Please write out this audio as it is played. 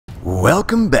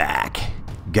Welcome back!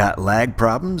 Got lag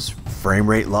problems, frame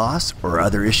rate loss, or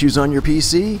other issues on your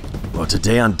PC? Well,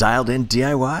 today on Dialed In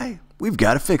DIY, we've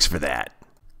got a fix for that.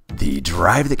 The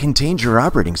drive that contains your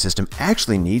operating system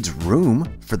actually needs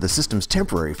room for the system's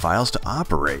temporary files to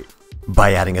operate.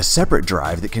 By adding a separate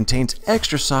drive that contains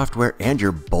extra software and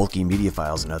your bulky media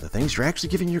files and other things, you're actually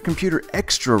giving your computer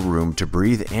extra room to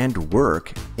breathe and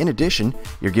work. In addition,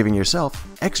 you're giving yourself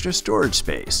extra storage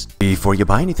space. Before you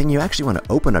buy anything, you actually want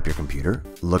to open up your computer,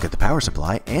 look at the power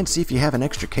supply, and see if you have an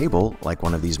extra cable, like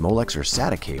one of these Molex or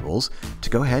SATA cables, to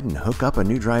go ahead and hook up a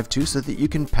new drive to so that you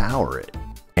can power it.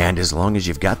 And as long as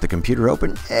you've got the computer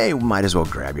open, hey, might as well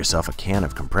grab yourself a can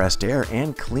of compressed air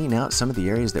and clean out some of the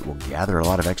areas that will gather a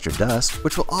lot of extra dust,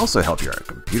 which will also help your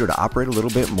computer to operate a little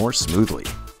bit more smoothly.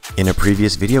 In a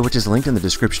previous video, which is linked in the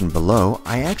description below,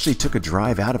 I actually took a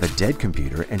drive out of a dead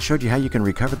computer and showed you how you can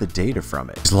recover the data from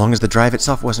it. As long as the drive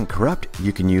itself wasn't corrupt,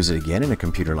 you can use it again in a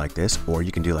computer like this, or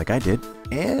you can do like I did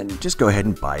and just go ahead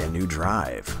and buy a new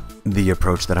drive. The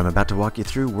approach that I'm about to walk you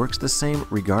through works the same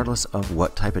regardless of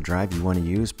what type of drive you want to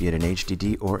use, be it an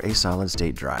HDD or a solid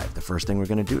state drive. The first thing we're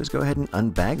going to do is go ahead and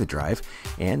unbag the drive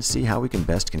and see how we can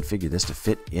best configure this to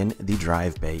fit in the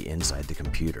drive bay inside the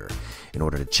computer. In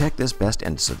order to check this best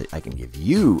and so that I can give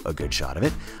you a good shot of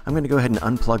it, I'm going to go ahead and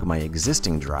unplug my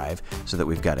existing drive so that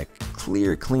we've got a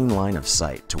clear, clean line of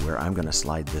sight to where I'm going to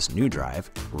slide this new drive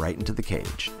right into the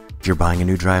cage. If you're buying a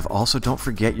new drive, also don't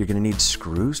forget you're going to need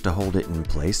screws to hold it in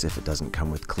place if it doesn't come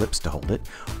with clips to hold it.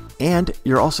 And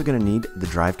you're also going to need the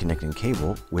drive connecting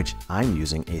cable, which I'm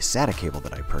using a SATA cable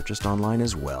that I purchased online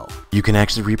as well. You can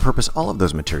actually repurpose all of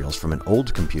those materials from an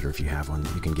old computer if you have one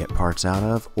that you can get parts out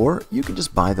of, or you can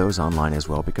just buy those online as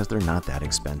well because they're not that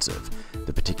expensive.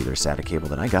 The particular SATA cable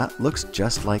that I got looks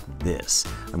just like this.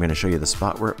 I'm going to show you the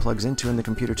spot where it plugs into in the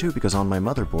computer too, because on my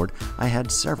motherboard I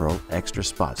had several extra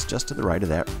spots just to the right of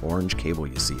that orange cable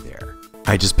you see there.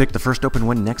 I just picked the first open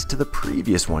one next to the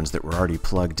previous ones that were already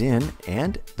plugged in,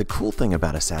 and the cool thing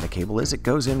about a SATA cable is it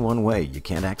goes in one way. You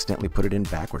can't accidentally put it in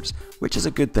backwards, which is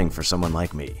a good thing for someone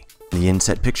like me. In the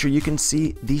inset picture, you can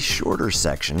see the shorter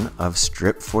section of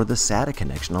strip for the SATA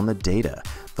connection on the data.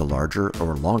 The larger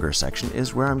or longer section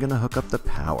is where I'm going to hook up the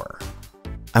power.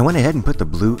 I went ahead and put the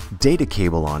blue data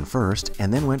cable on first,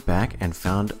 and then went back and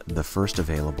found the first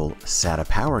available SATA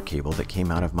power cable that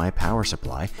came out of my power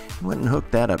supply and went and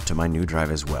hooked that up to my new drive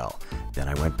as well. Then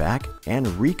I went back and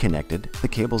reconnected the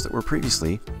cables that were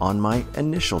previously on my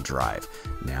initial drive.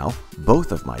 Now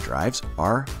both of my drives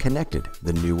are connected,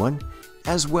 the new one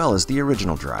as well as the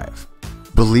original drive.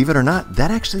 Believe it or not, that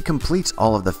actually completes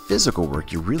all of the physical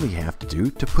work you really have to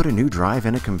do to put a new drive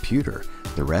in a computer.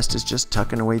 The rest is just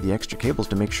tucking away the extra cables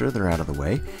to make sure they're out of the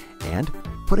way and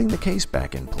putting the case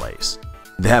back in place.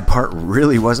 That part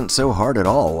really wasn't so hard at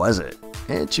all, was it?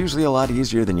 It's usually a lot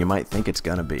easier than you might think it's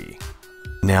gonna be.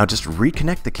 Now just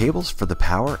reconnect the cables for the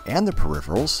power and the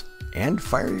peripherals and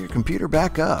fire your computer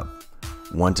back up.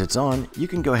 Once it's on, you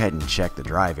can go ahead and check the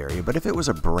drive area, but if it was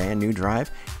a brand new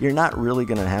drive, you're not really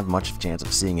going to have much chance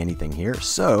of seeing anything here,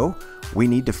 so we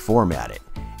need to format it.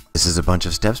 This is a bunch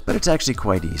of steps, but it's actually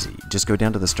quite easy. Just go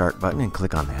down to the Start button and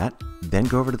click on that, then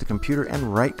go over to the computer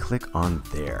and right-click on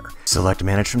there. Select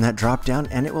Manage from that drop-down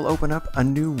and it will open up a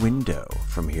new window.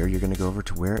 From here, you're going to go over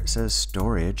to where it says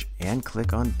Storage and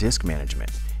click on Disk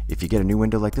Management. If you get a new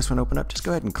window like this one open up, just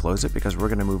go ahead and close it because we're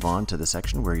going to move on to the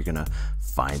section where you're going to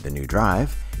find the new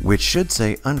drive, which should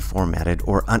say unformatted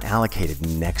or unallocated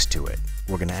next to it.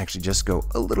 We're going to actually just go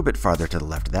a little bit farther to the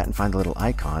left of that and find the little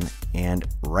icon and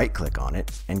right click on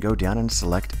it and go down and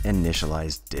select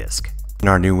Initialize Disk. In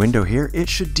our new window here, it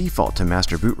should default to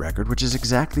Master Boot Record, which is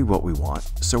exactly what we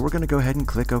want. So we're going to go ahead and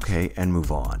click OK and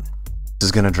move on. This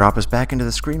is going to drop us back into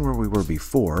the screen where we were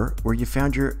before, where you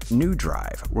found your new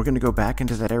drive. We're going to go back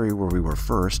into that area where we were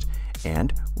first,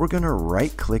 and we're going to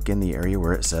right click in the area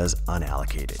where it says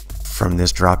unallocated. From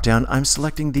this drop down, I'm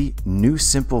selecting the New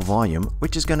Simple Volume,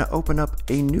 which is going to open up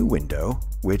a new window,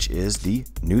 which is the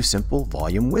New Simple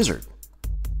Volume Wizard.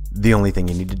 The only thing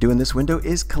you need to do in this window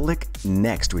is click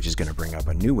Next, which is going to bring up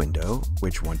a new window,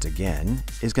 which once again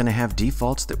is going to have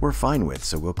defaults that we're fine with,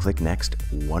 so we'll click Next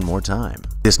one more time.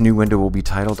 This new window will be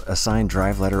titled Assign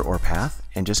Drive Letter or Path,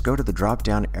 and just go to the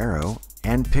drop-down arrow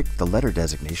and pick the letter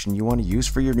designation you want to use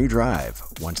for your new drive.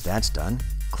 Once that's done,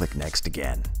 click Next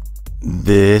again.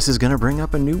 This is going to bring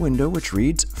up a new window which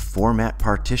reads Format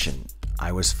Partition.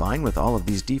 I was fine with all of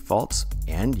these defaults,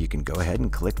 and you can go ahead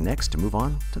and click Next to move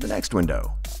on to the next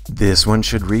window. This one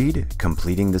should read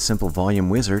Completing the Simple Volume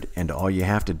Wizard, and all you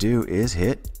have to do is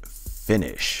hit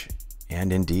Finish.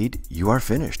 And indeed, you are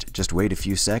finished. Just wait a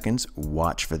few seconds,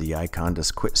 watch for the icon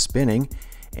to quit spinning,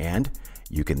 and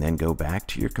You can then go back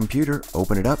to your computer,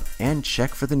 open it up, and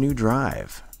check for the new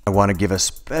drive. I want to give a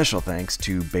special thanks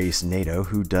to Base NATO,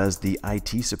 who does the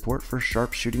IT support for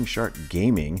Sharp Shooting Shark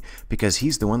Gaming, because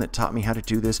he's the one that taught me how to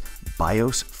do this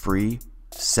BIOS-free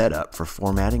setup for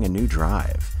formatting a new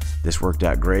drive. This worked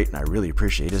out great, and I really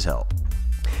appreciate his help.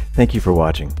 Thank you for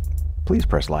watching. Please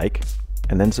press like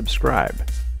and then subscribe.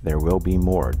 There will be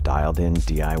more dialed-in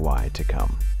DIY to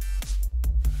come.